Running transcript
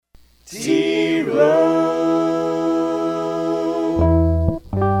Like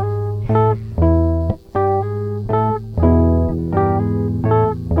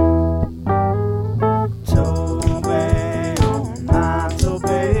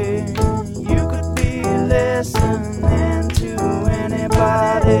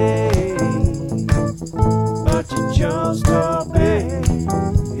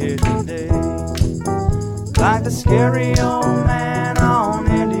the scary old man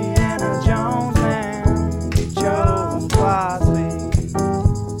on Indiana Jones, man, he chose wisely.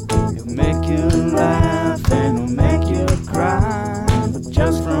 He'll make you laugh and he'll make you cry, but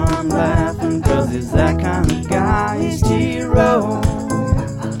just from laughing, 'cause he's that kind of guy. He's T-Row,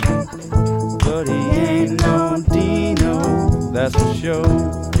 but he ain't no Dino, that's for sure.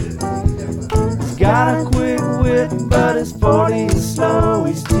 He's got a quick wit, but his 40 is slow.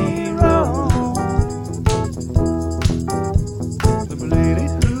 He's T-Row.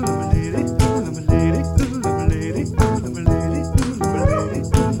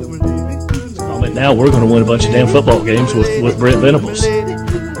 Now we're going to win a bunch of damn football games with Brent Venables.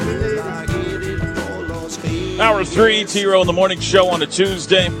 Hour 3, T-Row in the Morning Show on a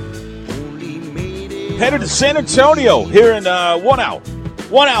Tuesday. Headed to San Antonio here in 1 hour.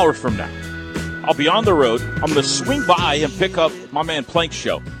 1 hour from now. I'll be on the road. I'm going to swing by and pick up my man Plank's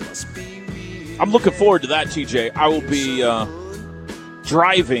show. I'm looking forward to that, TJ. I will be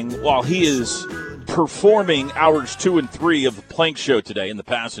driving while he is performing hours 2 and 3 of the Plank show today in the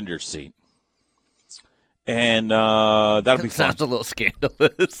passenger seat. And that'll be fun. Sounds a little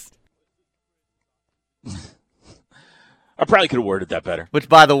scandalous. I probably could have worded that better. Which,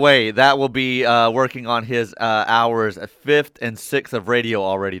 by the way, that will be working on his hours 5th and 6th of radio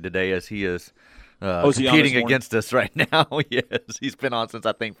already today, as he is competing against us right now. Yes, he's been on since,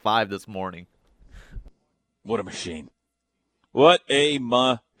 I think, 5 this morning. What a machine. What a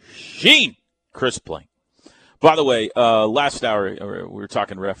machine, Chris Plank. By the way, last hour we were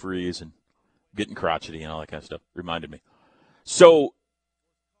talking referees and getting crotchety and all that kind of stuff. Reminded me. So,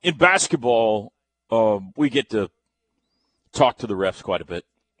 in basketball, we get to talk to the refs quite a bit.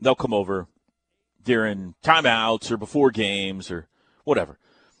 They'll come over during timeouts or before games or whatever.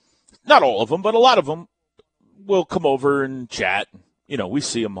 Not all of them, but a lot of them will come over and chat. You know, we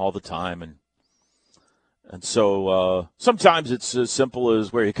see them all the time. And so sometimes it's as simple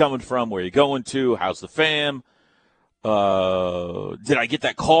as where you're coming from, where you're going to, how's the fam. Did I get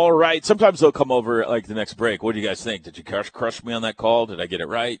that call right? Sometimes they'll come over like the next break. What do you guys think? Did you crush me on that call? Did I get it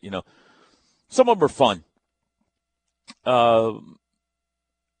right? You know, some of them are fun.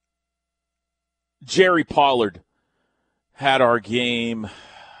 Jerry Pollard had our game.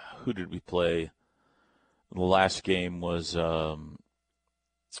 Who did we play? The last game was Alcorn.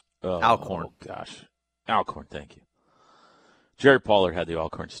 Oh, gosh. Alcorn, thank you. Jerry Pollard had the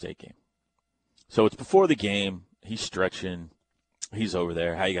Alcorn State game. So it's before the game. He's stretching. He's over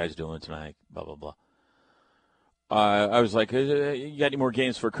there. How you guys doing tonight? Blah, blah, blah. I was like, you got any more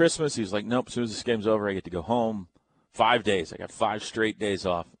games for Christmas? He was like, nope, as soon as this game's over, I get to go home. 5 days. I got 5 straight days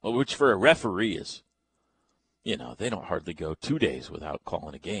off, which for a referee is, you know, they don't hardly go 2 days without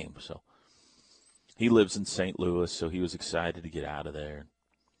calling a game. So he lives in St. Louis, so he was excited to get out of there.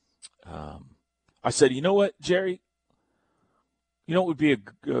 I said, you know what, Jerry? You know what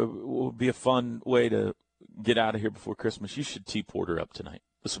would be a fun way to get out of here before Christmas? You should tee Porter up tonight.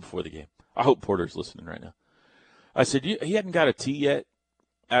 This is before the game. I hope Porter's listening right now. I said, he hadn't got a tee yet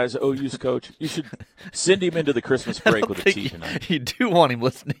as OU's coach. You should send him into the Christmas break with a tee tonight. You do want him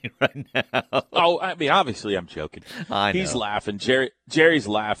listening right now. Oh, I mean, obviously I'm joking. I know. He's laughing. Jerry's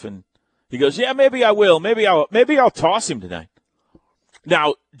laughing. He goes, yeah, maybe I will. Maybe I'll toss him tonight.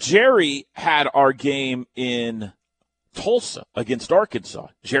 Now, Jerry had our game in Tulsa against Arkansas.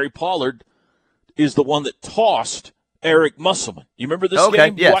 Jerry Pollard is the one that tossed Eric Musselman. You remember this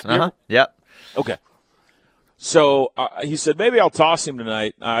game? Yes. Yep. Okay. So he said, maybe I'll toss him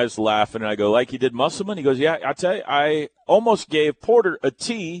tonight. I was laughing, and I go, like you did Musselman? He goes, yeah, I tell you, I almost gave Porter a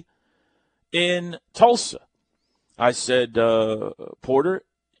tee in Tulsa. I said, Porter,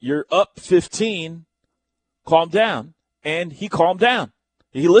 you're up 15. Calm down. And he calmed down.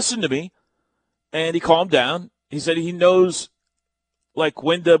 He listened to me, and he calmed down. He said he knows, like,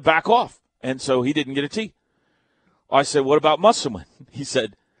 when to back off. And so he didn't get a tee. I said, what about Musselman? He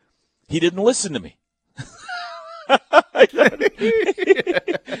said, he didn't listen to me.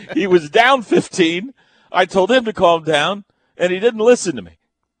 He was down 15. I told him to calm down, and he didn't listen to me.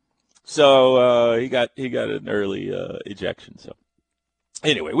 So he got an early ejection. So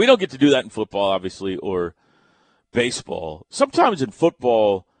anyway, we don't get to do that in football, obviously, or baseball. Sometimes in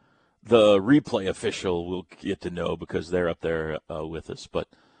football, the replay official will get to know because they're up there with us. But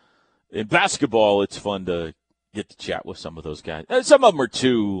in basketball, it's fun to get to chat with some of those guys. Some of them are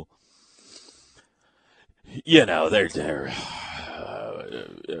too, they're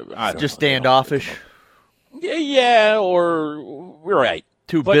just standoffish. Yeah, or we're right.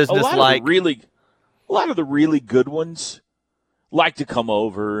 Too businesslike. A lot of the really good ones like to come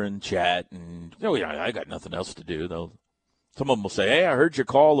over and chat, and I got nothing else to do. Some of them will say, "Hey, I heard your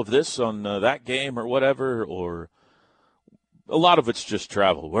call of this on that game or whatever," or a lot of it's just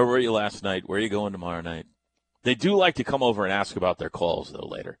travel. Where were you last night? Where are you going tomorrow night? They do like to come over and ask about their calls, though,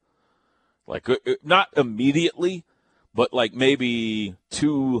 later. Like, not immediately, but like maybe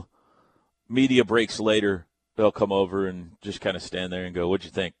 2 media breaks later, they'll come over and just kind of stand there and go, "What'd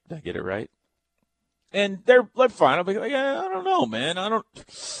you think? Did I get it right?" And they're fine. I'll be like, "Yeah, I don't know, man. I don't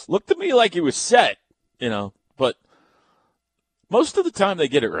look to me like it was set, But most of the time they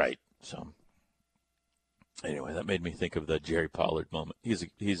get it right. So anyway, that made me think of the Jerry Pollard moment.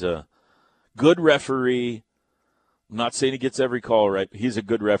 He's a good referee. I'm not saying he gets every call right, but he's a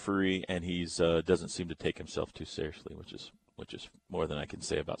good referee, and he's doesn't seem to take himself too seriously, which is more than I can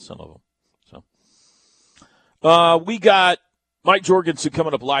say about some of them. So we got Mike Jorgensen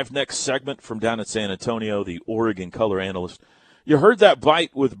coming up live next segment from down in San Antonio, the Oregon color analyst. You heard that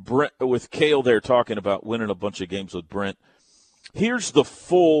bite with Cale there talking about winning a bunch of games with Brent. Here's the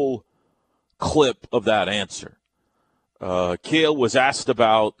full clip of that answer. Cale was asked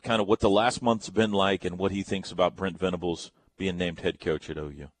about kind of what the last month's been like and what he thinks about Brent Venables being named head coach at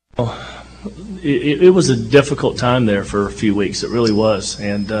OU. It was a difficult time there for a few weeks. It really was.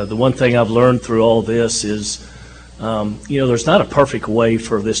 And the one thing I've learned through all this is, there's not a perfect way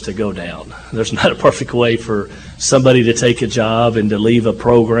for this to go down. There's not a perfect way for somebody to take a job and to leave a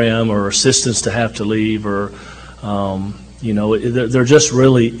program, or assistants to have to leave, or, there just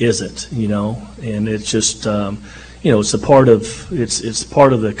really isn't, and it's just, it's a part of, it's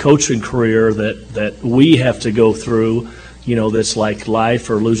part of the coaching career that we have to go through, that's like life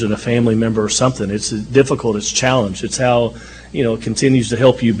or losing a family member or something. It's difficult, it's a challenge. It's how, it continues to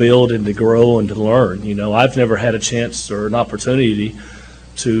help you build and to grow and to learn. I've never had a chance or an opportunity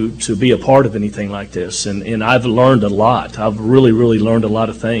to be a part of anything like this, and I've learned a lot. I've really, really learned a lot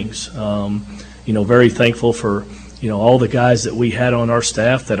of things. Very thankful for, all the guys that we had on our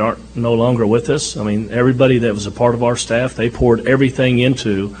staff that aren't no longer with us. I mean, everybody that was a part of our staff, they poured everything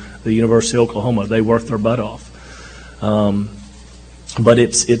into the University of Oklahoma. They worked their butt off. But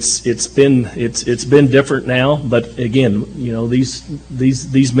it's been different now. But again,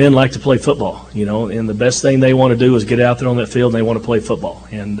 these men like to play football, and the best thing they want to do is get out there on that field and they want to play football.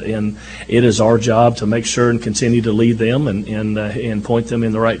 And it is our job to make sure and continue to lead them and point them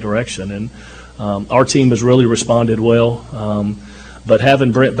in the right direction. And our team has really responded well. But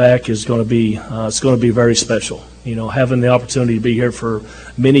having Brent back is going to be it's going to be very special. Having the opportunity to be here for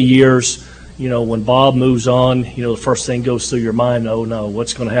many years. When Bob moves on, the first thing goes through your mind, oh, no,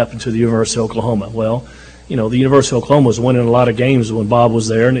 what's going to happen to the University of Oklahoma? Well, the University of Oklahoma was winning a lot of games when Bob was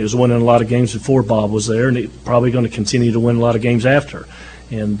there, and it was winning a lot of games before Bob was there, and it's probably going to continue to win a lot of games after.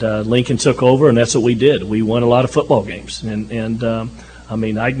 And Lincoln took over, and that's what we did. We won a lot of football games. I'm going to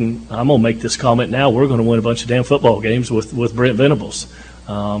make this comment now. We're going to win a bunch of damn football games with Brent Venables.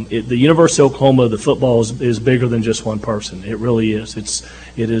 The University of Oklahoma, the football is bigger than just one person. It really is.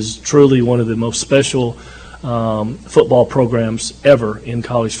 It is truly one of the most special football programs ever in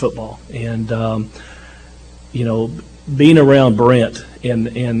college football. And being around Brent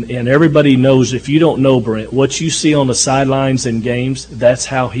and everybody knows, if you don't know Brent, what you see on the sidelines in games, that's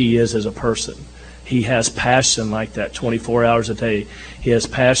how he is as a person. He has passion like that 24 hours a day. He has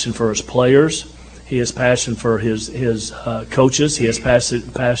passion for his players. He has passion for his coaches. He has passion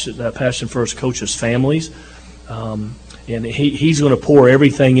for his coaches' families. And he's going to pour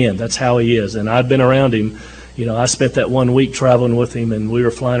everything in. That's how he is. And I've been around him. I spent that 1 week traveling with him, and we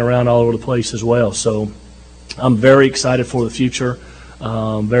were flying around all over the place as well. So I'm very excited for the future.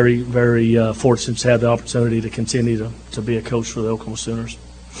 Very, very fortunate to have the opportunity to continue to be a coach for the Oklahoma Sooners.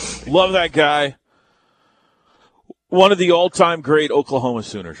 Love that guy. One of the all-time great Oklahoma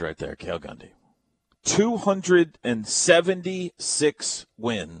Sooners right there, Cale Gundy. 276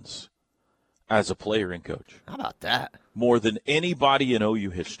 wins as a player and coach. How about that? More than anybody in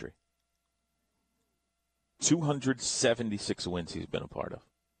OU history. 276 wins he's been a part of.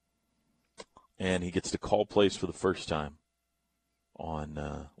 And he gets to call plays for the first time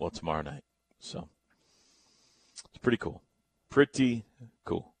on, tomorrow night. So it's pretty cool. Pretty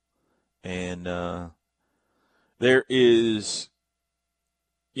cool. And there is,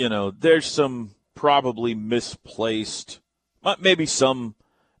 there's some probably misplaced, maybe some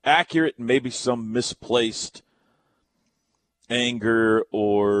accurate, maybe some misplaced anger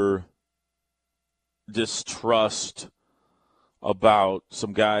or distrust about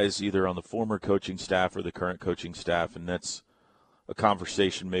some guys either on the former coaching staff or the current coaching staff, and that's a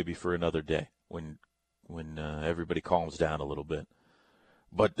conversation maybe for another day when everybody calms down a little bit.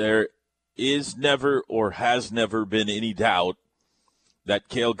 But there is never or has never been any doubt that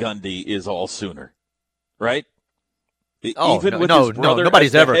Cale Gundy is all Sooner, right? Even with his brother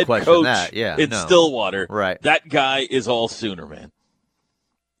nobody's as ever the head questioned coach that. Yeah, in Stillwater, right? That guy is all Sooner, man.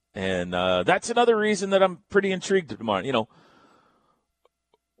 And that's another reason that I'm pretty intrigued tomorrow. You know,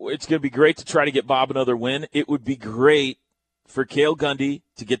 it's going to be great to try to get Bob another win. It would be great for Cale Gundy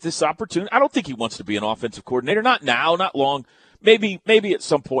to get this opportunity. I don't think he wants to be an offensive coordinator. Not now, not long. Maybe at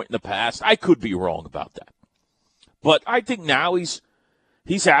some point in the past. I could be wrong about that. But I think now he's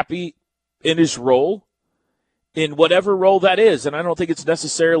happy in his role, in whatever role that is. And I don't think it's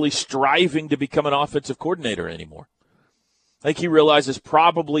necessarily striving to become an offensive coordinator anymore. I think he realizes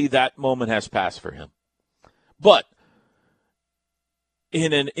probably that moment has passed for him. But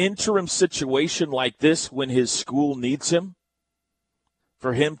in an interim situation like this, when his school needs him,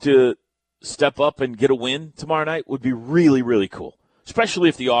 for him to step up and get a win tomorrow night would be really, really cool, especially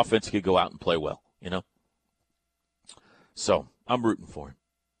if the offense could go out and play well, you know? So I'm rooting for him.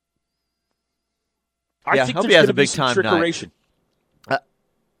 I think hope there's he has going a to be big some time trickeration.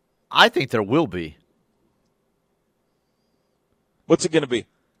 I think there will be. What's it going to be?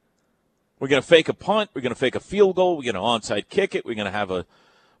 We're going to fake a punt. We're going to fake a field goal. We're going to onside kick it. We're going to have a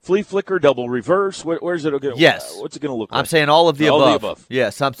flea flicker, double reverse. Where's it going? Yes. What's it going to look like? I'm saying all of the above.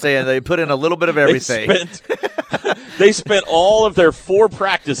 Yes, I'm saying they put in a little bit of everything. They spent all of their 4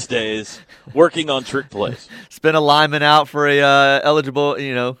 practice days working on trick plays. Spin a lineman out for a eligible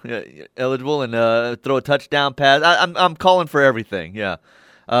and throw a touchdown pass. I'm calling for everything. Yeah,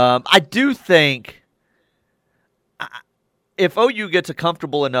 I do think if OU gets a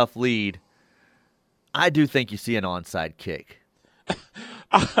comfortable enough lead, I do think you see an onside kick.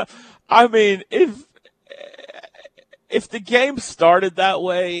 I mean, if the game started that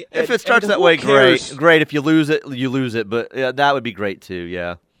way, if it starts that way, great. If you lose it, you lose it. But that would be great too.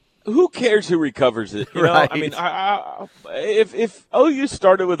 Yeah. Who cares who recovers it? You know, right. I mean, if OU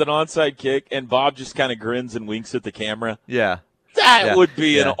started with an onside kick and Bob just kind of grins and winks at the camera, that would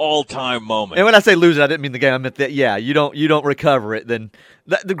be an all-time moment. And when I say lose it, I didn't mean the game. I meant that. Yeah, you don't recover it. Then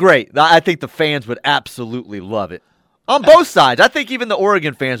great. I think the fans would absolutely love it on both sides. I think even the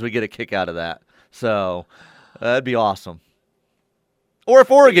Oregon fans would get a kick out of that. So that'd be awesome. Or if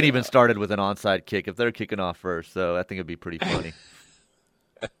Oregon even started with an onside kick, if they're kicking off first. So I think it'd be pretty funny.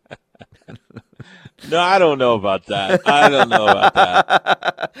 No, I don't know about that.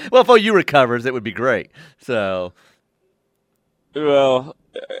 Well, if OU recovers, it would be great. So, well,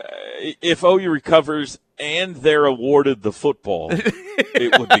 if OU recovers and they're awarded the football,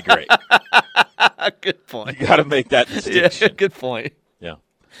 it would be great. Good point. You got to make that distinction. Yeah, good point. Yeah.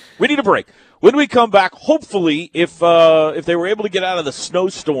 We need a break. When we come back, hopefully, if they were able to get out of the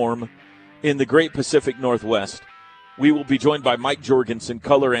snowstorm in the Great Pacific Northwest, we will be joined by Mike Jorgensen,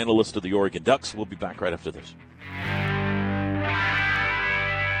 color analyst of the Oregon Ducks. We'll be back right after this.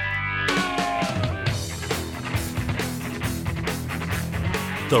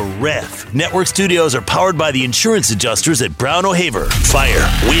 The Ref Network studios are powered by the insurance adjusters at Brown O'Haver. Fire,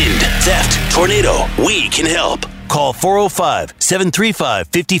 wind, theft, tornado. We can help. Call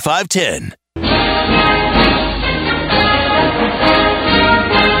 405-735-5510.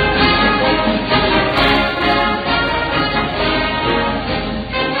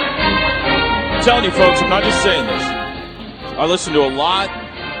 I'm telling you, folks, I'm not just saying this. I listen to a lot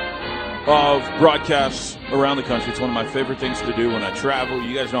of broadcasts around the country. It's one of my favorite things to do when I travel.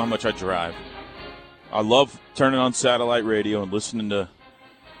 You guys know how much I drive. I love turning on satellite radio and listening to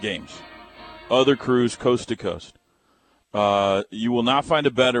games. Other crews coast to coast. You will not find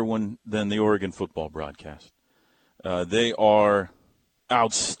a better one than the Oregon football broadcast. They are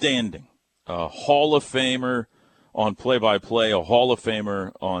outstanding. A Hall of Famer on play-by-play, a Hall of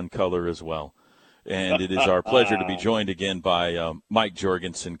Famer on color as well. And it is our pleasure to be joined again by Mike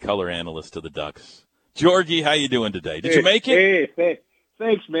Jorgensen, color analyst of the Ducks. Jorgie, how you doing today? Did you make it? Hey,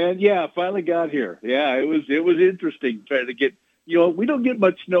 thanks, man. Yeah, I finally got here. Yeah, it was interesting trying to get. We don't get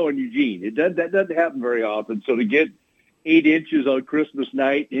much snow in Eugene. That doesn't happen very often. So to get 8 inches on Christmas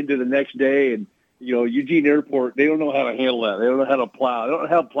night into the next day, and Eugene Airport, they don't know how to handle that. They don't know how to plow. They don't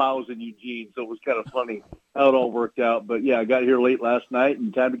have plows in Eugene, so it was kind of funny how it all worked out. But yeah, I got here late last night,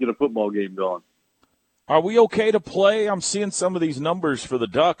 and time to get a football game going. Are we okay to play? I'm seeing some of these numbers for the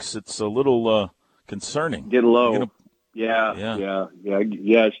Ducks. It's a little concerning. Get low. Yeah.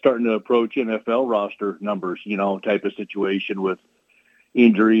 It's starting to approach NFL roster numbers, type of situation with,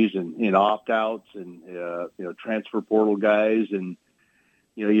 injuries and opt-outs and transfer portal guys, and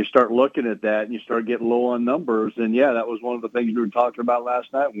you start looking at that and you start getting low on numbers. And that was one of the things we were talking about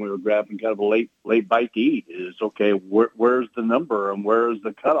last night when we were grabbing kind of a late bite to eat. Is okay, where's the number and where's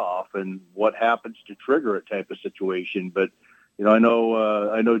the cutoff and what happens to trigger it type of situation. But I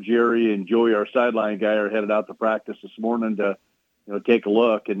know Jerry and Joey, our sideline guy, are headed out to practice this morning to take a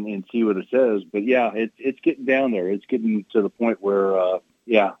look and see what it says. But it's getting down there. It's getting to the point where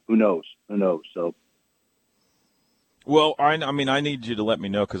who knows? So. Well, I need you to let me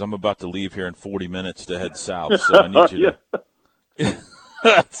know because I'm about to leave here in 40 minutes to head south. So I need you to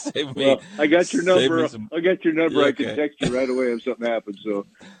save me. Well, I got your number. I got your number. Yeah, I can text you right away if something happens. So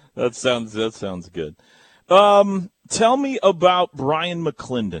that sounds good. Tell me about Brian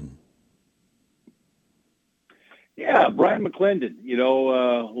McClendon. Yeah, Brian McClendon.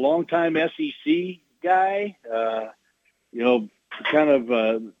 Longtime SEC guy. Kind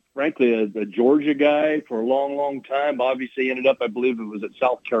of. Frankly, a Georgia guy for a long, long time. Obviously ended up, I believe it was at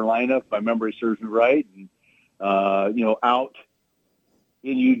South Carolina, if my memory serves me right. And, out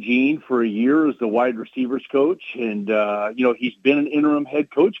in Eugene for a year as the wide receivers coach. And, he's been an interim head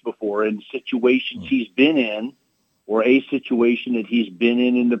coach before in situations he's been in or a situation that he's been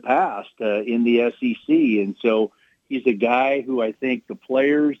in the past in the SEC. And so he's a guy who I think the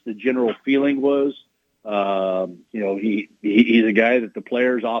general feeling was, he's a guy that the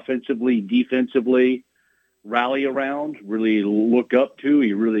players offensively, defensively rally around, really look up to.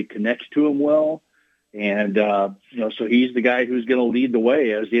 He really connects to them well. And, so he's the guy who's going to lead the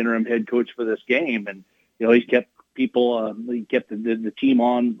way as the interim head coach for this game. And, he's kept people, he kept the team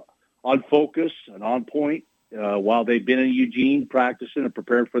on focus and on point while they've been in Eugene practicing and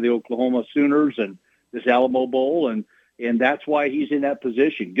preparing for the Oklahoma Sooners and this Alamo Bowl. And that's why he's in that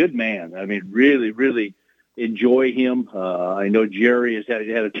position. Good man. I mean, really, really enjoy him. I know Jerry has had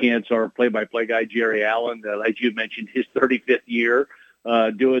a chance, our play-by-play guy, Jerry Allen, like you mentioned, his 35th year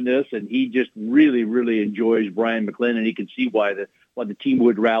doing this, and he just really, really enjoys Brian McClendon. He can see why the team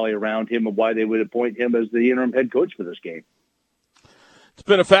would rally around him and why they would appoint him as the interim head coach for this game. It's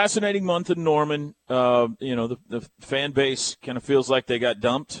been a fascinating month in Norman. The fan base kind of feels like they got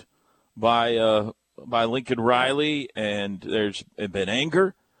dumped by Lincoln Riley, and there's been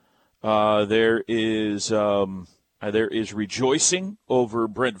anger. There is rejoicing over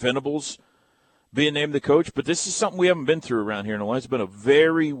Brent Venables being named the coach, but this is something we haven't been through around here in a while. It's been a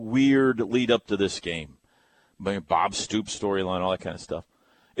very weird lead up to this game. Bob Stoops storyline, all that kind of stuff.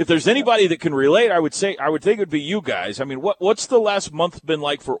 If there's anybody that can relate, I would think it would be you guys. I mean, what's the last month been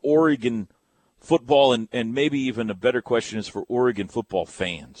like for Oregon football, and maybe even a better question is for Oregon football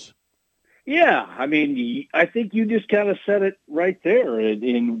fans? Yeah, I mean, I think you just kind of said it right there,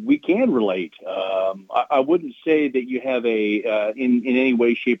 and we can relate. I wouldn't say that you have in any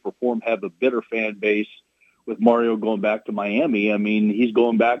way, shape, or form, have a bitter fan base with Mario going back to Miami. I mean, he's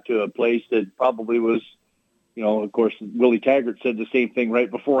going back to a place that probably was, of course, Willie Taggart said the same thing right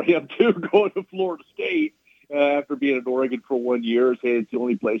before him, too, going to Florida State after being at Oregon for 1 year, saying it's the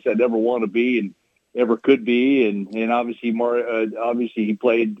only place I'd ever want to be and ever could be. And obviously, obviously he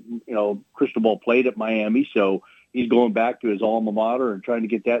played, crystal ball played at Miami, so he's going back to his alma mater and trying to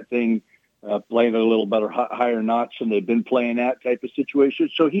get that thing playing at a little better, higher notch than they've been playing at type of situation.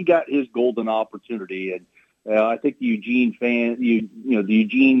 So he got his golden opportunity. And I think the Eugene the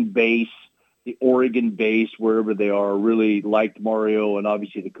Eugene base, the Oregon base, wherever they are, really liked Mario and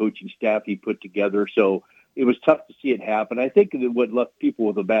obviously the coaching staff he put together. So it was tough to see it happen. I think that what left people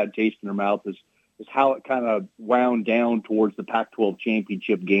with a bad taste in their mouth is how it kind of wound down towards the Pac-12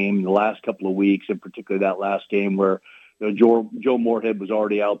 championship game in the last couple of weeks, and particularly that last game where Joe Moorhead was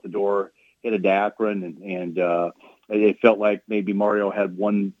already out the door, headed to Akron, and it felt like maybe Mario had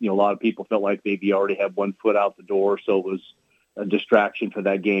one. A lot of people felt like maybe he already had 1 foot out the door, so it was a distraction for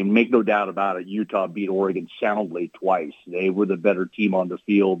that game. Make no doubt about it, Utah beat Oregon soundly twice. They were the better team on the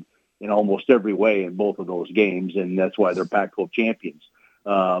field in almost every way in both of those games, and that's why they're Pac-12 champions.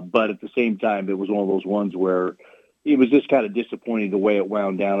 But at the same time, it was one of those ones where it was just kind of disappointing the way it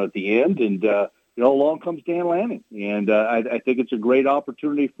wound down at the end. And, along comes Dan Lanning. And I think it's a great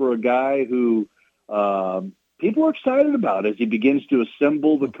opportunity for a guy who people are excited about as he begins to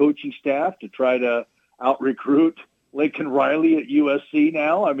assemble the coaching staff to try to out-recruit Lincoln Riley at USC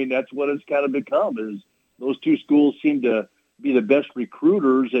now. I mean, that's what it's kind of become, is those two schools seem to be the best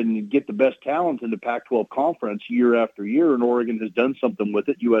recruiters and get the best talent in the Pac-12 conference year after year, and Oregon has done something with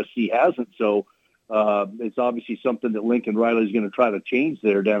it. USC hasn't, so it's obviously something that Lincoln Riley is going to try to change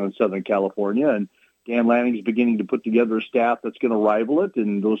there down in Southern California. And Dan Lanning's beginning to put together a staff that's going to rival it,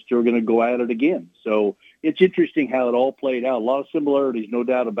 and those two are going to go at it again. So it's interesting how it all played out. A lot of similarities, no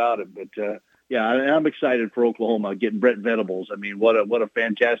doubt about it. But, yeah, I'm excited for Oklahoma getting Brent Venables. I mean, what a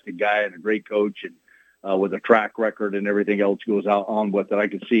fantastic guy and a great coach, and with a track record and everything else goes out on with it. I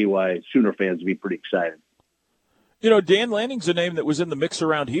can see why Sooner fans would be pretty excited. You know, Dan Lanning's a name that was in the mix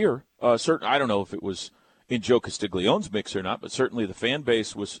around here. I don't know if it was in Joe Castiglione's mix or not, but certainly the fan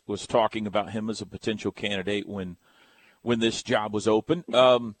base was talking about him as a potential candidate when this job was open.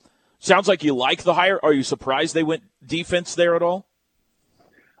 Sounds like you like the hire. Are you surprised they went defense there at all?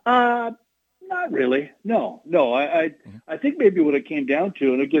 Not really. No. I think maybe what it came down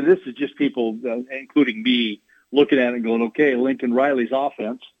to, and again, this is just people, including me, looking at it and going, okay, Lincoln Riley's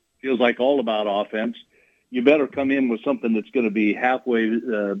offense feels like all about offense. You better come in with something that's going to be halfway,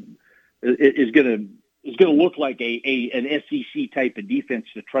 is going to look like an SEC type of defense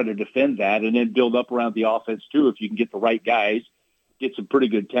to try to defend that, and then build up around the offense too. If you can get the right guys, get some pretty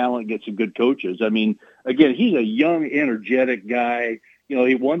good talent, get some good coaches. I mean, again, he's a young, energetic guy. You know,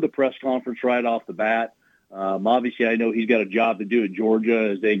 he won the press conference right off the bat. Obviously, I know he's got a job to do at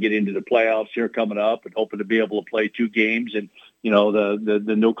Georgia as they get into the playoffs here coming up, and hoping to be able to play 2 games. And you know,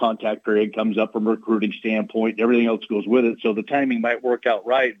 the no contact period comes up from a recruiting standpoint, and everything else goes with it. So the timing might work out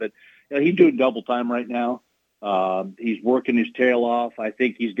right, but you know, he's doing double time right now. He's working his tail off. I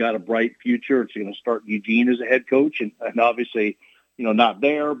think he's got a bright future. It's going to start Eugene as a head coach, and obviously, you know, not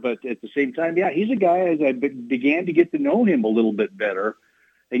there, but at the same time, yeah, he's a guy, as I began to get to know him a little bit better,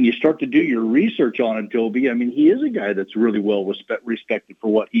 and you start to do your research on him, Toby, I mean, he is a guy that's really well respected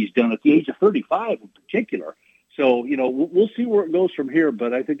for what he's done at the age of 35 in particular. So, you know, we'll see where it goes from here,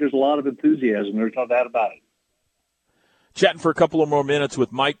 but I think there's a lot of enthusiasm. There's no doubt about it. Chatting for a couple of more minutes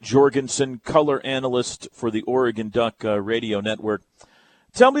with Mike Jorgensen, color analyst for the Oregon Duck radio network.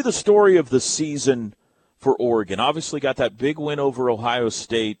 Tell me the story of the season for Oregon. Obviously got that big win over Ohio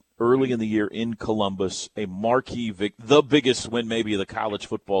State early in the year in Columbus, a marquee, the biggest win maybe of the college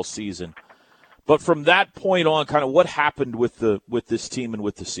football season. But from that point on, kind of what happened with this team and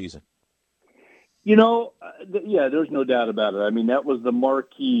with the season? You know, yeah, there's no doubt about it. I mean, that was the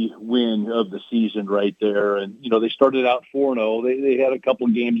marquee win of the season right there. And, you know, they started out 4-0. They had a couple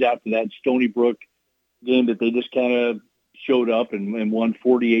of games after that Stony Brook game that they just kind of showed up and won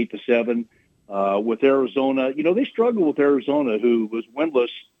 48-7. With Arizona, you know, they struggled with Arizona, who was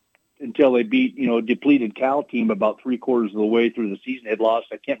winless until they beat, you know, a depleted Cal team about 3/4 of the way through the season. Had lost,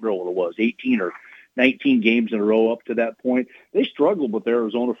 I can't remember what it was, 18 or 19 games in a row up to that point. They struggled with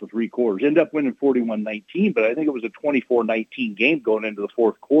Arizona for 3 quarters. Ended up winning 41-19, but I think it was a 24-19 game going into the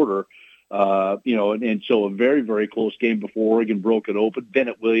fourth quarter. You know, and so a very, very close game before Oregon broke it open.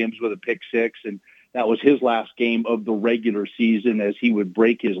 Bennett Williams with a pick 6, and that was his last game of the regular season as he would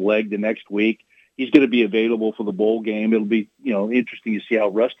break his leg the next week. He's going to be available for the bowl game. It'll be, you know, interesting to see how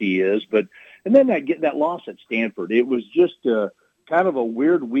rusty he is. And then that loss at Stanford, it was just kind of a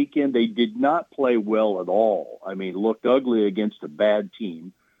weird weekend. They did not play well at all. I mean, looked ugly against a bad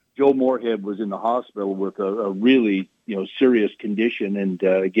team. Joe Moorhead was in the hospital with a really, you know, serious condition. And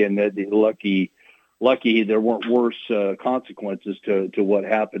again, lucky there weren't worse consequences to what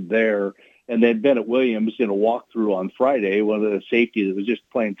happened there. And then Bennett Williams in a walkthrough on Friday, one of the safeties that was just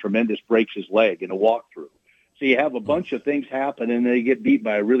playing tremendous, breaks his leg in a walkthrough. So you have a bunch of things happen, and they get beat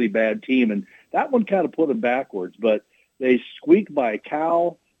by a really bad team. And that one kind of put them backwards. But they squeaked by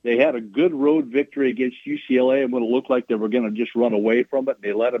Cal. They had a good road victory against UCLA, and when it looked like they were going to just run away from it,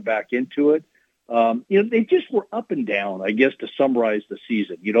 they let it back into it. You know, they just were up and down, I guess, to summarize the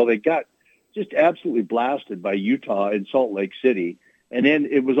season. You know, they got just absolutely blasted by Utah in Salt Lake City. And then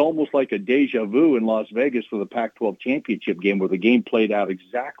it was almost like a deja vu in Las Vegas for the Pac-12 championship game, where the game played out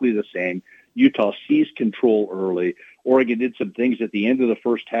exactly the same. Utah seized control early. Oregon did some things at the end of the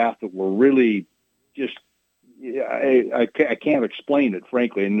first half that were really just, I can't explain it,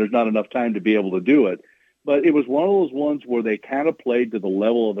 frankly, and there's not enough time to be able to do it. But it was one of those ones where they kind of played to the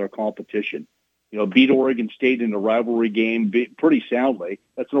level of their competition. You know, beat Oregon State in a rivalry game pretty soundly.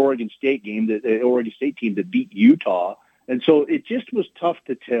 That's an Oregon State game, the Oregon State team that beat Utah. And so it just was tough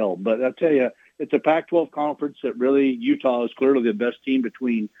to tell. But I'll tell you, it's a Pac-12 conference that really, Utah is clearly the best team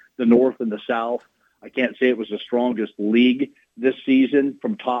between the North and the South. I can't say it was the strongest league this season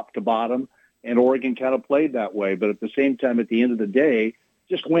from top to bottom, and Oregon kind of played that way. But at the same time, at the end of the day,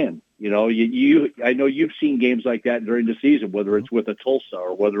 just win. You know, I know you've seen games like that during the season, whether it's with a Tulsa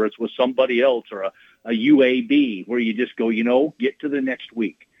or whether it's with somebody else or a UAB, where you just go, you know, get to the next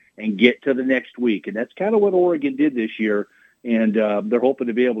week. And get to the next week. And that's kind of what Oregon did this year, and they're hoping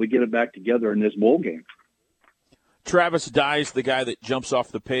to be able to get it back together in this bowl game. Travis Dye's the guy that jumps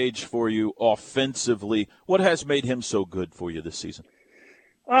off the page for you offensively. What has made him so good for you this season?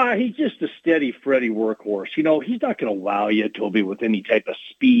 He's just a steady Freddie workhorse. He's not going to wow you, Toby, with any type of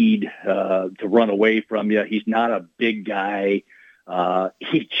speed to run away from you. He's not a big guy.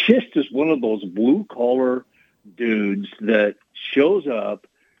 He just is one of those blue-collar dudes that shows up,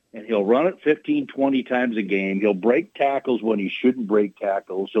 and he'll run it 15, 20 times a game. He'll break tackles when he shouldn't break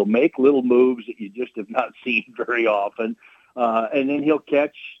tackles. He'll make little moves that you just have not seen very often. And then he'll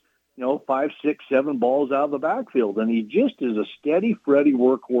catch 5, 6, 7 balls out of the backfield. And he just is a steady Freddie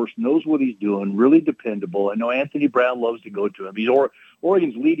workhorse, knows what he's doing, really dependable. I know Anthony Brown loves to go to him. He's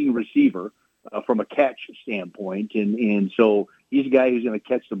Oregon's leading receiver from a catch standpoint. And so he's a guy who's going to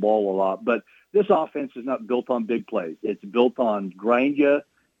catch the ball a lot. But this offense is not built on big plays. It's built on grind you,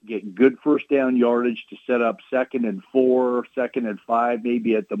 get good first down yardage to set up 2nd and 4, 2nd and 5,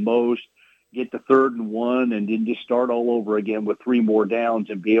 maybe at the most. Get to 3rd and 1, and then just start all over again with 3 more downs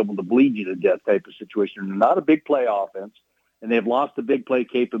and be able to bleed you to death type of situation. They're not a big play offense, and they've lost the big play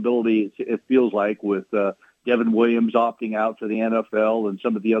capability, it feels like, with Devin Williams opting out for the NFL and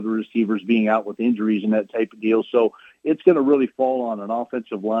some of the other receivers being out with injuries and that type of deal. So it's going to really fall on an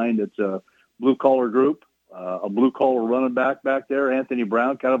offensive line that's a blue-collar group, a blue-collar running back there, Anthony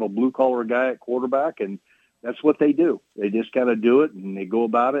Brown, kind of a blue-collar guy at quarterback, and that's what they do. They just kind of do it, and they go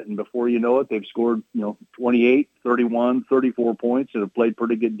about it, and before you know it, they've scored 28, 31, 34 points and have played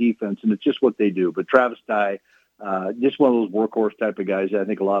pretty good defense, and it's just what they do. But Travis Dye, just one of those workhorse type of guys that I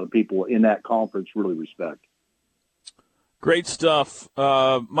think a lot of people in that conference really respect. Great stuff.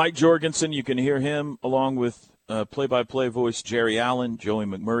 Mike Jorgensen, you can hear him along with play-by-play voice Jerry Allen, Joey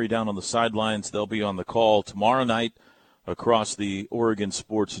McMurray down on the sidelines. They'll be on the call tomorrow night across the Oregon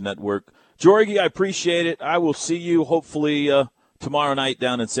Sports Network. Jorgie, I appreciate it. I will see you hopefully tomorrow night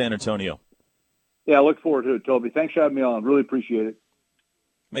down in San Antonio. Yeah, I look forward to it, Toby. Thanks for having me on. Really appreciate it.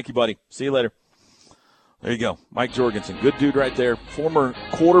 Thank you, buddy. See you later. There you go. Mike Jorgensen, good dude right there. Former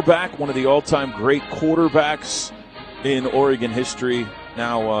quarterback, one of the all-time great quarterbacks in Oregon history.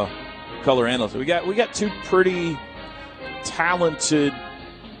 Now color analyst. We got 2 pretty talented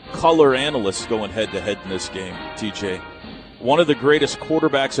color analysts going head-to-head in this game, TJ. One of the greatest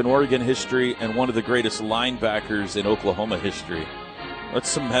quarterbacks in Oregon history and one of the greatest linebackers in Oklahoma history. That's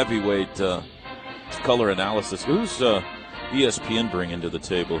some heavyweight color analysis. Who's ESPN bringing to the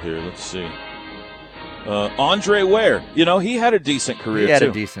table here? Let's see. Andre Ware. He had a decent career, He had too.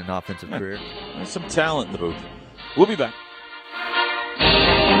 a decent offensive career. There's some talent in the booth. We'll be back.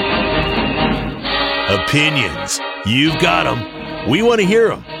 Opinions. You've got them. We want to hear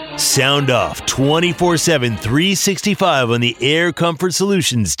them. Sound off 24/7, 365 on the Air Comfort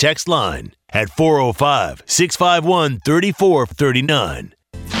Solutions text line at 405-651-3439.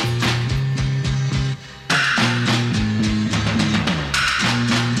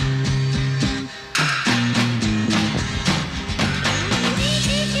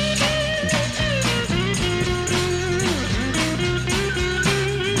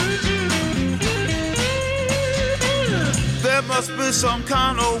 Must be some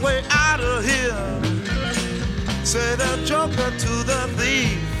kind of way out of here. Say the joker to the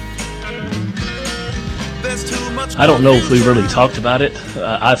thief. There's too much. I don't know if we really talked about it.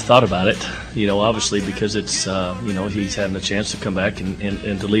 I've thought about it, obviously because it's, he's having a chance to come back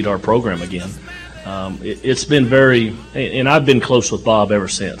and to lead our program again. It's been very, and I've been close with Bob ever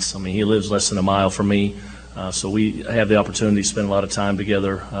since. I mean, he lives less than a mile from me, so we have the opportunity to spend a lot of time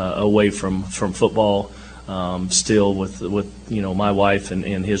together away from football. Still with my wife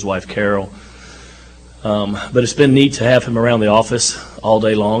and his wife Carol, but it's been neat to have him around the office all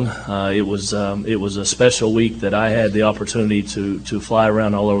day long. It was a special week that I had the opportunity to fly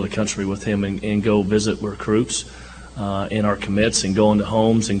around all over the country with him and go visit recruits in our commits and go into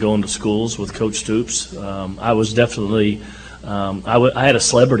homes and go into schools with Coach Stoops. I was definitely I had a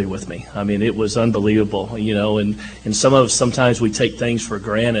celebrity with me. I mean, it was unbelievable, and sometimes we take things for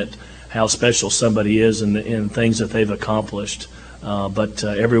granted, how special somebody is and things that they've accomplished. But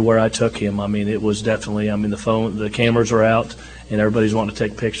everywhere I took him, I mean, it was definitely, the cameras are out and everybody's wanting to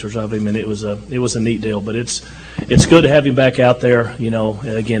take pictures of him, and it was a neat deal. But it's good to have him back out there.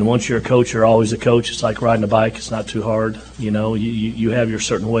 Again, once you're a coach, you're always a coach. It's like riding a bike. It's not too hard. You have your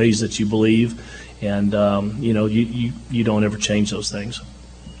certain ways that you believe, and you don't ever change those things.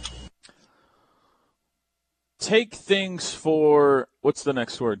 Take things for, what's the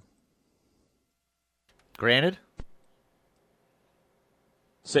next word? Granted?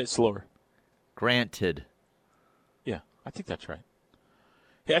 Say it slower. Granted. Yeah, I think that's right.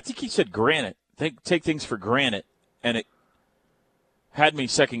 Hey, I think he said granted. Take things for granted, and it had me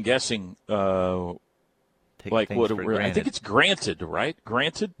second-guessing. Take Take like what? I think it's granted, right?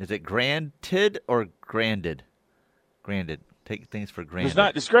 Granted. Is it granted or granded? Granted. Take things for granted.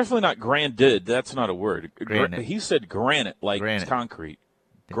 It's definitely not granted. That's not a word. He said granite, like granite. Concrete.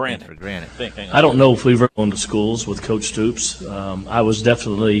 Granite. For granite. I don't know if we've ever gone to schools with Coach Stoops. I was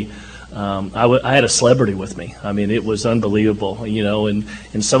definitely. I had a celebrity with me. I mean, it was unbelievable, and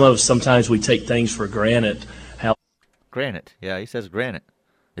sometimes we take things for granted. Granite. Yeah, he says granite.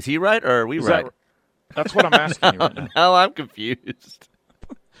 Is he right or are we right? That's what I'm asking you right now. Now I'm confused.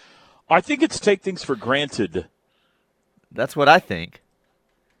 I think it's take things for granted. That's what I think.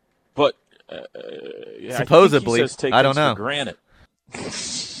 But supposedly, I don't know. For granted.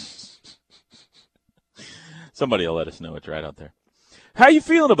 Somebody will let us know. It's right out there. How you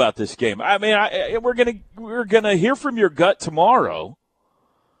feeling about this game? I mean, we're gonna hear from your gut tomorrow,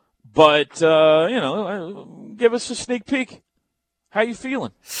 but give us a sneak peek. How you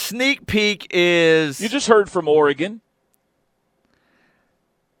feeling? Sneak peek is you just heard from Oregon.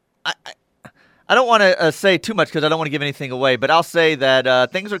 I don't want to say too much because I don't want to give anything away, but I'll say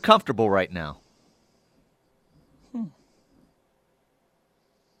that things are comfortable right now.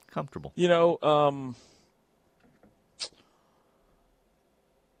 Comfortable.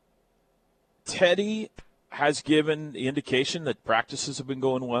 Teddy has given the indication that practices have been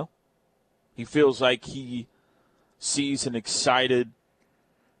going well. He feels like he sees an excited,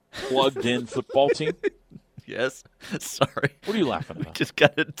 plugged-in football team. Yes. Sorry. What are you laughing about? We just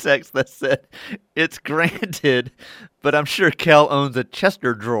got a text that said, it's granted, but I'm sure Kel owns a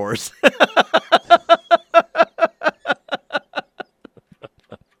Chester Drawers.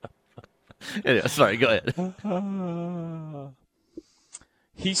 Anyway, sorry, go ahead.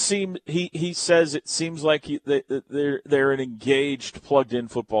 He says it seems like they're an engaged, plugged-in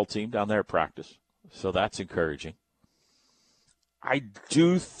football team down there at practice. So that's encouraging. I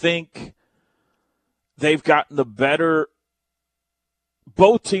do think they've gotten the better.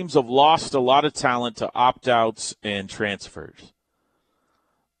 Both teams have lost a lot of talent to opt-outs and transfers.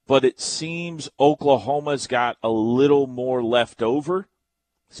 But it seems Oklahoma's got a little more left over,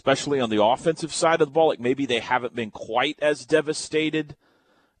 especially on the offensive side of the ball. Like maybe they haven't been quite as devastated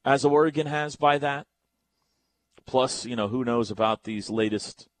as Oregon has by that. Plus, who knows about these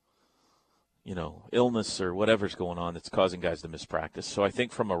latest, illness or whatever's going on that's causing guys to miss practice. So I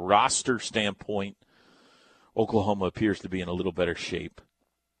think from a roster standpoint, Oklahoma appears to be in a little better shape.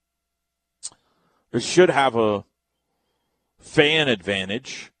 They should have a fan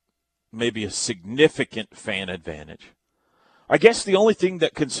advantage, maybe a significant fan advantage. I guess the only thing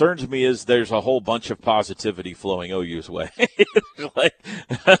that concerns me is there's a whole bunch of positivity flowing OU's way.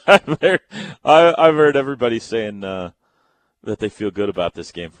 I've heard everybody saying that they feel good about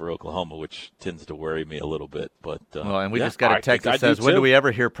this game for Oklahoma, which tends to worry me a little bit. But and we just got a text that says, "When do we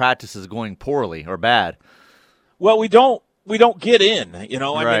ever hear practices going poorly or bad?" Well, we don't get in. I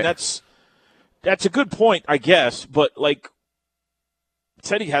right. mean that's a good point, I guess. But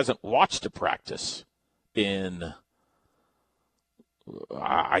Teddy hasn't watched a practice in,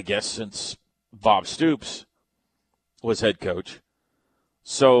 I guess, since Bob Stoops was head coach.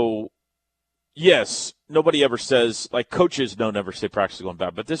 So, yes, nobody ever says, coaches don't ever say practice is going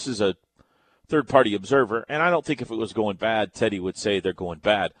bad, but this is a third-party observer, and I don't think if it was going bad, Teddy would say they're going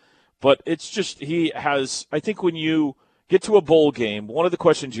bad. But it's just I think when you get to a bowl game, one of the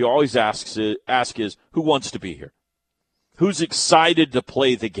questions you always ask is, who wants to be here? Who's excited to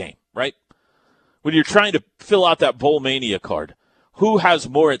play the game, right? When you're trying to fill out that Bowl Mania card, who has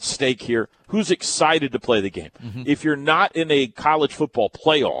more at stake here? Who's excited to play the game? Mm-hmm. If you're not in a college football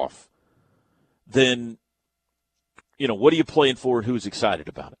playoff, then, what are you playing for and who's excited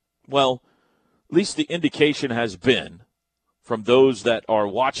about it? Well, at least the indication has been from those that are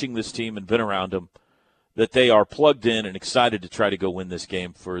watching this team and been around them that they are plugged in and excited to try to go win this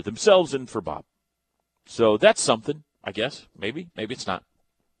game for themselves and for Bob. So that's something, I guess. Maybe it's not.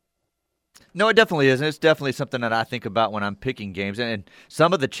 No, it definitely is. And it's definitely something that I think about when I'm picking games. And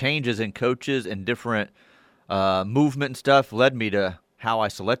some of the changes in coaches and different movement and stuff led me to how I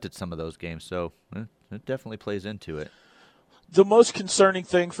selected some of those games. So it definitely plays into it. The most concerning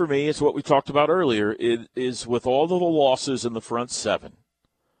thing for me is what we talked about earlier, is with all of the losses in the front seven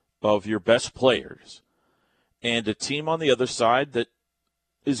of your best players and a team on the other side that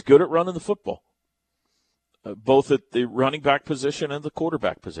is good at running the football. Both at the running back position and the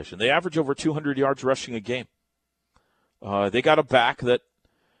quarterback position. They average over 200 yards rushing a game. They got a back that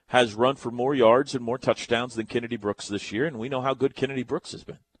has run for more yards and more touchdowns than Kennedy Brooks this year, and we know how good Kennedy Brooks has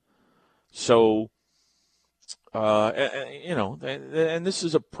been. So, and this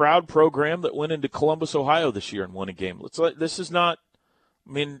is a proud program that went into Columbus, Ohio this year and won a game. This is not,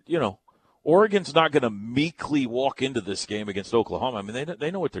 Oregon's not going to meekly walk into this game against Oklahoma. I mean,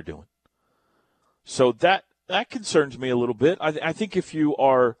 they know what they're doing. So that concerns me a little bit. I think if you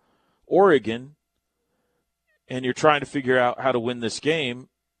are Oregon and you're trying to figure out how to win this game,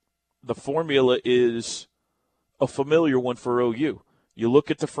 the formula is a familiar one for OU. You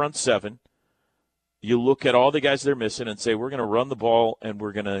look at the front seven, you look at all the guys they're missing and say, we're going to run the ball and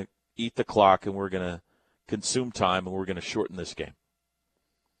we're going to eat the clock and we're going to consume time and we're going to shorten this game.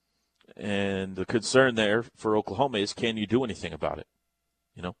 And the concern there for Oklahoma is, can you do anything about it?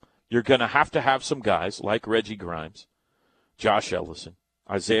 You know, you're going to have some guys like Reggie Grimes, Josh Ellison,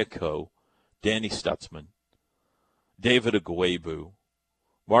 Isaiah Coe, Danny Stutzman, David Agwebu,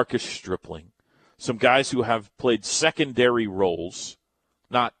 Marcus Stripling, some guys who have played secondary roles.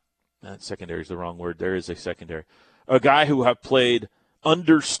 Not secondary is the wrong word. There is a secondary. A guy who have played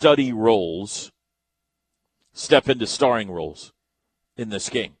understudy roles step into starring roles in this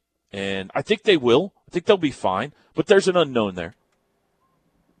game. And I think they will. I think they'll be fine. But there's an unknown there.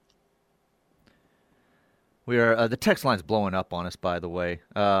 We are the text line's blowing up on us, by the way.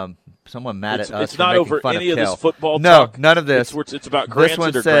 Someone mad at us. It's not over any of this football talk. No, none of this. It's about granite. This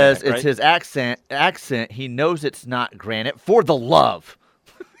one or says granite, it's his accent. He knows it's not granite for the love.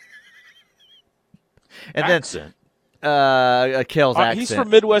 And accent. Then Kale's accent. He's from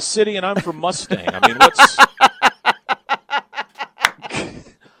Midwest City, and I'm from Mustang. I mean, what's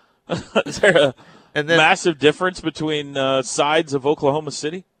is there a massive difference between sides of Oklahoma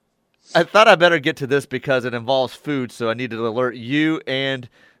City? I thought I better get to this because it involves food, so I needed to alert you and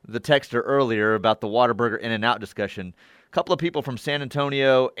the texter earlier about the Whataburger In-N-Out discussion. A couple of people from San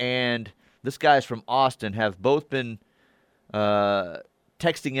Antonio and this guy's from Austin have both been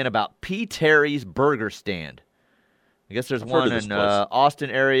texting in about P. Terry's Burger Stand. I guess there's one in Austin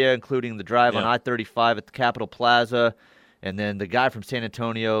area, including the drive on I-35 at the Capitol Plaza. And then the guy from San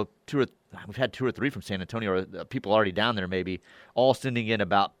Antonio, we've had 2 or 3 from San Antonio, or people already down there maybe, all sending in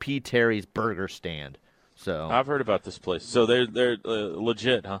about P. Terry's Burger Stand. So I've heard about this place. So they're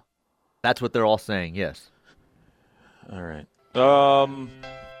legit, huh? That's what they're all saying, yes. All right. All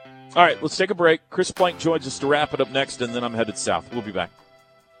right, let's take a break. Chris Plank joins us to wrap it up next, and then I'm headed south. We'll be back.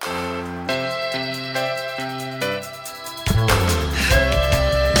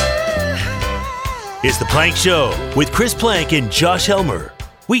 It's the Plank Show with Chris Plank and Josh Helmer.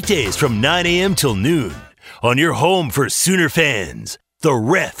 Weekdays from 9 a.m. till noon on your home for Sooner fans, the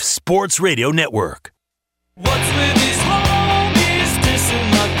Ref Sports Radio Network. What's with these homies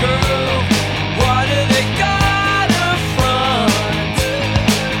dissing my girl? Why do they gotta front?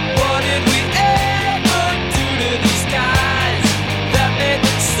 What did we ever do to these guys that made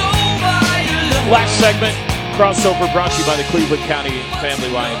them so violent? Last segment, crossover brought to you by the Cleveland County Family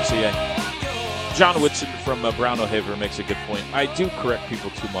YMCA. John Whitson from Brown O'Haver makes a good point. I do correct people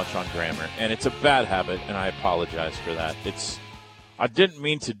too much on grammar, and it's a bad habit, and I apologize for that. I didn't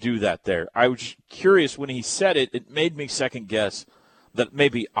mean to do that there. I was curious when he said it. It made me second guess that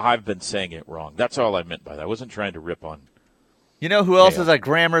maybe I've been saying it wrong. That's all I meant by that. I wasn't trying to rip on. You know who else is a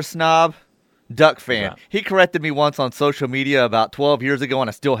grammar snob? Duck fan. Yeah. He corrected me once on social media about 12 years ago, and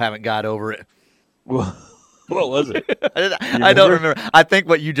I still haven't got over it. Well, what was it? I don't remember. I think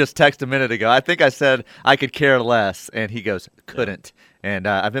what you just texted a minute ago. I think I said I could care less, and he goes, couldn't. Yeah. And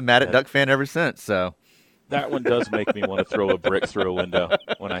I've been mad at Duck fan ever since. So that one does make me want to throw a brick through a window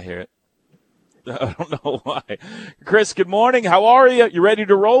when I hear it. I don't know why. Chris, good morning. How are you? You ready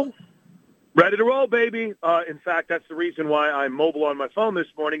to roll? Ready to roll, baby. In fact, that's the reason why I'm mobile on my phone this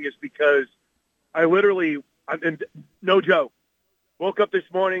morning is because I literally, no joke, woke up this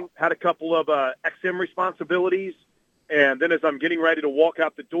morning, had a couple of XM responsibilities, and then as I'm getting ready to walk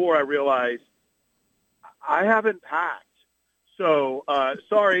out the door, I realized I haven't packed. So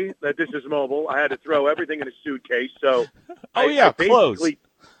sorry that this is mobile. I had to throw everything in a suitcase. So clothes.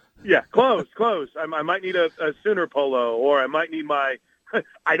 Yeah, clothes. I might need a Sooner polo, or I might need my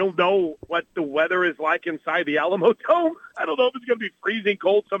I don't know what the weather is like inside the Alamo Dome. I don't know if it's going to be freezing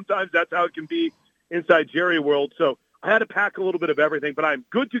cold. Sometimes that's how it can be inside Jerry World. So I had to pack a little bit of everything, but I'm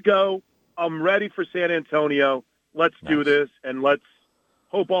good to go. I'm ready for San Antonio. Let's do this, and let's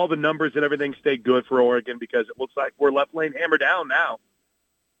hope all the numbers and everything stay good for Oregon because it looks like we're left lane hammer down now.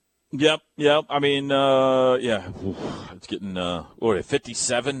 Yep. I mean, it's getting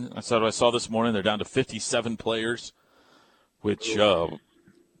 57. That's what I saw this morning. They're down to 57 players, which, I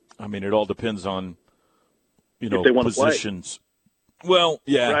mean, it all depends on, positions. Well,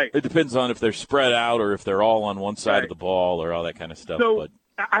 yeah, right. It depends on if they're spread out or if they're all on one side of the ball or all that kind of stuff. So but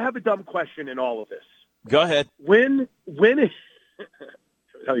I have a dumb question in all of this. Go ahead. When is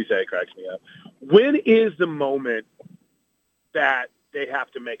how you say it cracks me up. When is the moment that they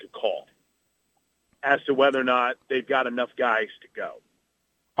have to make a call? as to whether or not they've got enough guys to go.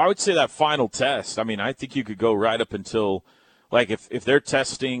 I would say that final test, I mean, I think you could go right up until, like, if they're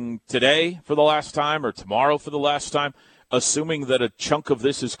testing today for the last time or tomorrow for the last time, assuming that a chunk of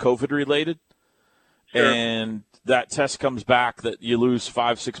this is COVID-related, Sure. and that test comes back that you lose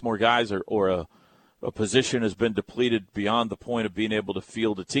 5-6 more guys or a position has been depleted beyond the point of being able to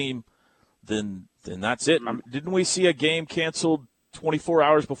field a team, then that's it. Didn't we see a game canceled 24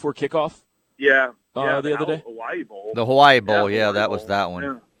 hours before kickoff? Yeah. The other day? Hawaii Bowl. The Hawaii Bowl, Hawaii that Bowl. was that one.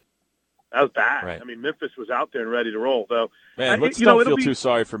 Yeah. That was bad. Right. I mean, Memphis was out there and ready to roll. So, Man, let's not feel too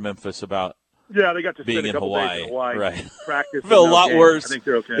sorry for Memphis about yeah, they got to being spend a in couple Hawaii. days in Hawaii. Right. Practice. I feel a no lot game. worse I think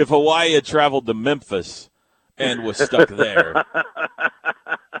they're okay. if Hawaii had traveled to Memphis and was stuck there.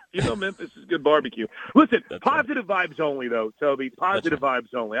 Memphis is good barbecue. Listen, That's positive vibes only, though, Toby. Positive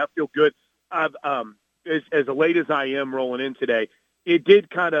vibes only. I feel good. I've, as late as I am rolling in today, it did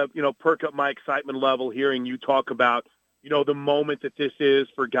kind of, perk up my excitement level hearing you talk about, the moment that this is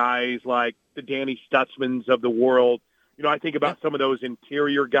for guys like the Danny Stutzmans of the world. I think about some of those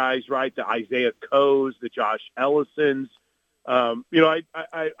interior guys, right? The Isaiah Coes, the Josh Ellisons. I'm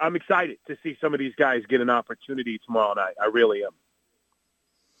excited to see some of these guys get an opportunity tomorrow night. I really am.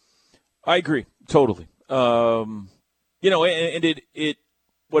 I agree totally. And it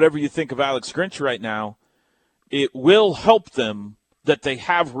whatever you think of Alex Grinch right now, it will help them that they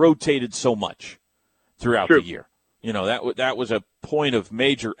have rotated so much throughout the year. That was a point of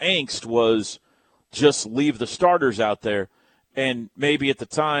major angst, was just leave the starters out there, and maybe at the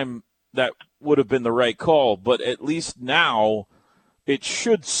time that would have been the right call, but at least now it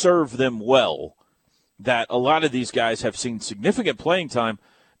should serve them well that a lot of these guys have seen significant playing time,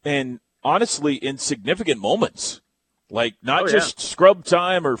 and honestly in significant moments, like not just scrub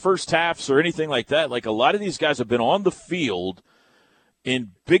time or first halves or anything like that. Like, a lot of these guys have been on the field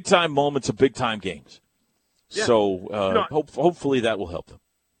in big time moments of big time games. Yeah. So hopefully that will help them.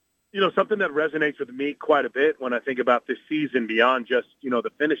 Something that resonates with me quite a bit when I think about this season beyond just,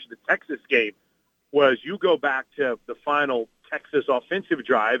 the finish of the Texas game was you go back to the final Texas offensive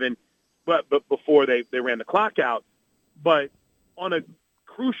drive, but before they ran the clock out. But on a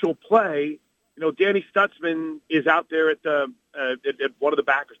crucial play, Danny Stutzman is out there at one of the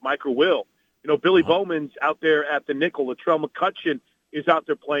backers, Michael Will. Billy Bowman's out there at the nickel. Latrell McCutcheon is out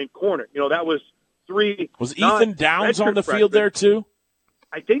there playing corner. That was three. Was Ethan Downs on the field there too?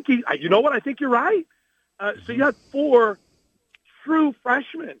 I think I think you're right. So you had 4 true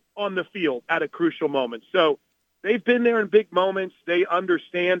freshmen on the field at a crucial moment. So they've been there in big moments. They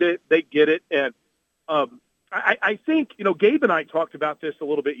understand it. They get it. And I think, Gabe and I talked about this a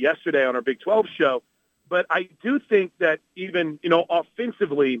little bit yesterday on our Big 12 show, but I do think that even,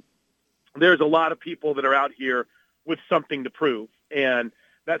 offensively, there's a lot of people that are out here with something to prove. And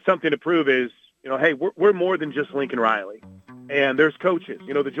that something to prove is, hey, we're more than just Lincoln Riley. And there's coaches,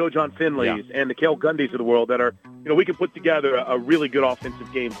 the Joe John Finleys and the Cale Gundys of the world that are, we can put together a really good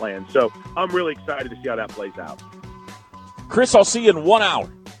offensive game plan. So I'm really excited to see how that plays out. Chris, I'll see you in 1 hour.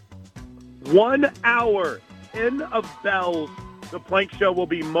 1 hour. 10 of bells. The Plank Show will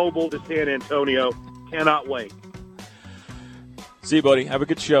be mobile to San Antonio. Cannot wait. See you, buddy. Have a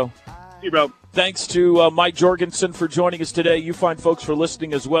good show. See you, bro. Thanks to Mike Jorgensen for joining us today. You fine folks for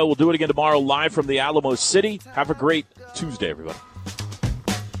listening as well. We'll do it again tomorrow live from the Alamo City. Have a great Tuesday, everybody.